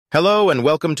Hello and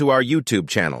welcome to our YouTube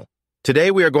channel. Today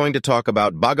we are going to talk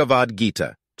about Bhagavad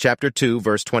Gita, Chapter 2,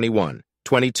 verse 21,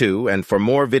 22, and for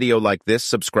more video like this,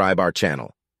 subscribe our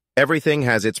channel. Everything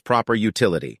has its proper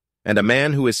utility, and a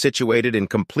man who is situated in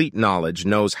complete knowledge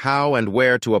knows how and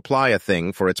where to apply a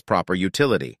thing for its proper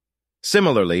utility.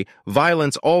 Similarly,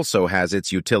 violence also has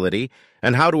its utility,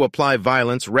 and how to apply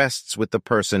violence rests with the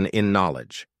person in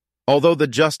knowledge. Although the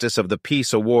justice of the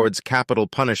peace awards capital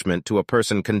punishment to a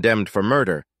person condemned for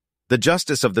murder, the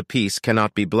justice of the peace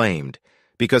cannot be blamed,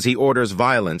 because he orders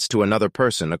violence to another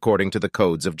person according to the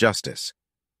codes of justice.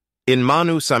 In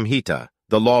Manu Samhita,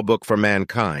 the law book for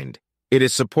mankind, it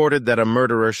is supported that a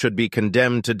murderer should be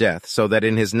condemned to death so that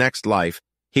in his next life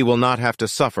he will not have to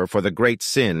suffer for the great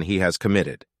sin he has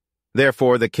committed.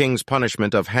 Therefore, the king's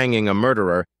punishment of hanging a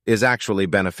murderer is actually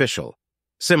beneficial.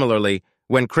 Similarly,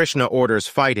 when Krishna orders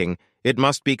fighting, it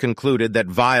must be concluded that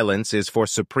violence is for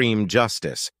supreme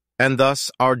justice, and thus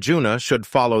Arjuna should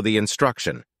follow the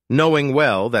instruction, knowing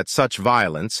well that such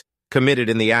violence, committed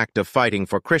in the act of fighting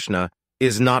for Krishna,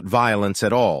 is not violence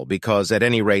at all, because at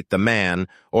any rate the man,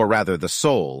 or rather the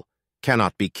soul,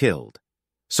 cannot be killed.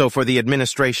 So for the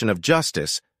administration of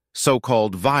justice,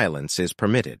 so-called violence is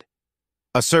permitted.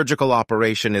 A surgical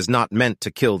operation is not meant to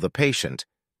kill the patient,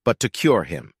 but to cure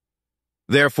him.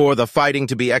 Therefore, the fighting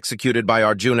to be executed by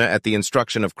Arjuna at the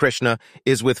instruction of Krishna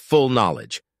is with full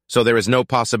knowledge, so there is no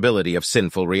possibility of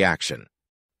sinful reaction.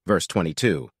 Verse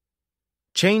 22.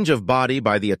 Change of body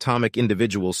by the atomic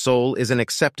individual soul is an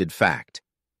accepted fact.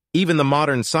 Even the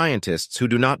modern scientists who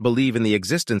do not believe in the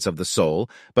existence of the soul,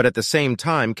 but at the same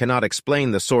time cannot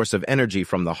explain the source of energy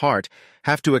from the heart,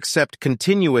 have to accept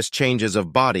continuous changes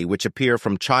of body which appear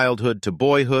from childhood to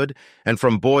boyhood, and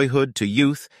from boyhood to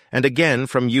youth, and again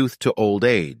from youth to old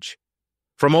age.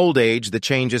 From old age, the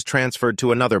change is transferred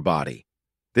to another body.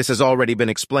 This has already been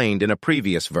explained in a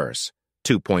previous verse,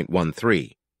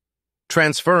 2.13.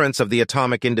 Transference of the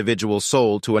atomic individual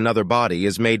soul to another body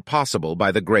is made possible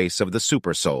by the grace of the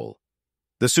supersoul.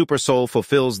 The supersoul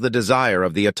fulfills the desire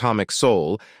of the atomic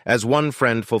soul as one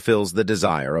friend fulfills the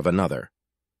desire of another.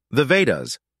 The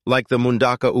Vedas, like the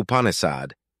Mundaka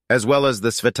Upanishad, as well as the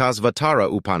Svetasvatara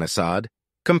Upanishad,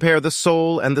 compare the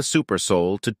soul and the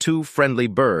supersoul to two friendly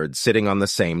birds sitting on the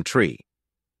same tree.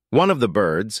 One of the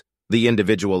birds, the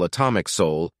individual atomic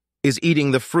soul, is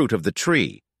eating the fruit of the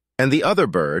tree, and the other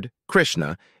bird,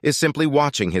 Krishna, is simply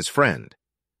watching his friend.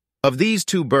 Of these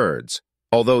two birds,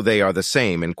 although they are the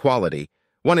same in quality,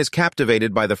 one is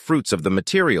captivated by the fruits of the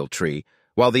material tree,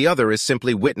 while the other is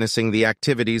simply witnessing the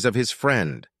activities of his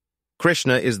friend.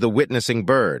 Krishna is the witnessing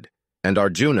bird, and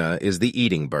Arjuna is the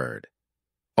eating bird.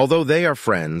 Although they are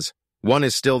friends, one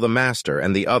is still the master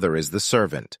and the other is the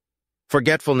servant.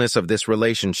 Forgetfulness of this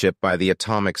relationship by the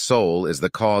atomic soul is the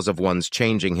cause of one's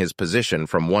changing his position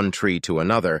from one tree to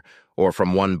another, or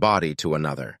from one body to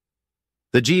another.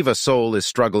 The jiva soul is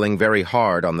struggling very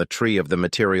hard on the tree of the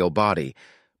material body,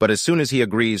 but as soon as he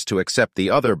agrees to accept the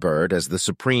other bird as the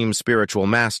supreme spiritual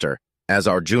master, as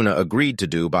Arjuna agreed to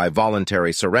do by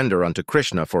voluntary surrender unto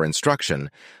Krishna for instruction,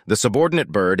 the subordinate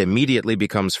bird immediately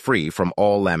becomes free from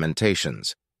all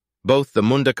lamentations. Both the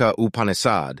Mundaka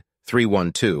Upanishad,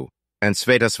 3.1.2, and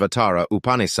Svetasvatara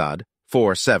Upanishad,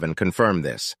 4.7 confirm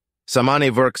this.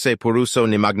 Samane virkse puruso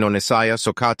nimagnonisaya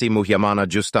sokati muhyamana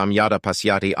justam yada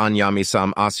pasyati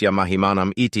anyamisam asya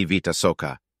mahimanam iti vita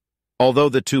soka. Although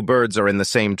the two birds are in the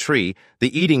same tree,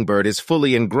 the eating bird is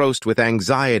fully engrossed with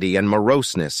anxiety and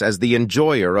moroseness as the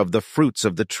enjoyer of the fruits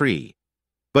of the tree.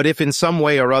 But if in some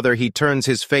way or other he turns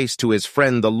his face to his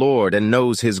friend the Lord and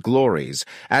knows his glories,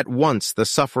 at once the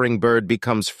suffering bird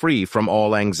becomes free from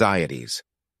all anxieties.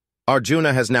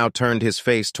 Arjuna has now turned his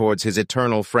face towards his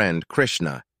eternal friend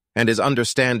Krishna and is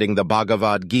understanding the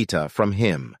Bhagavad Gita from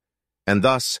him. And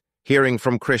thus, hearing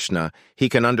from Krishna, he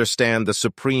can understand the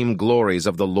supreme glories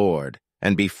of the Lord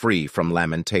and be free from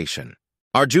lamentation.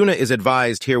 Arjuna is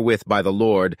advised herewith by the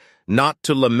Lord not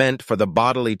to lament for the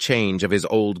bodily change of his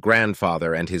old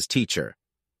grandfather and his teacher.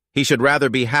 He should rather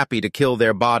be happy to kill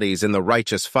their bodies in the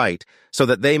righteous fight so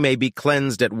that they may be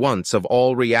cleansed at once of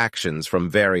all reactions from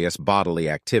various bodily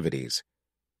activities.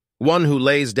 One who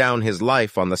lays down his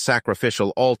life on the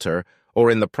sacrificial altar or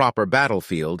in the proper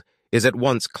battlefield is at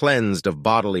once cleansed of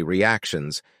bodily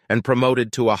reactions and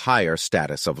promoted to a higher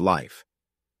status of life.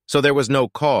 So there was no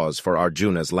cause for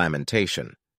Arjuna's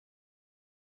lamentation.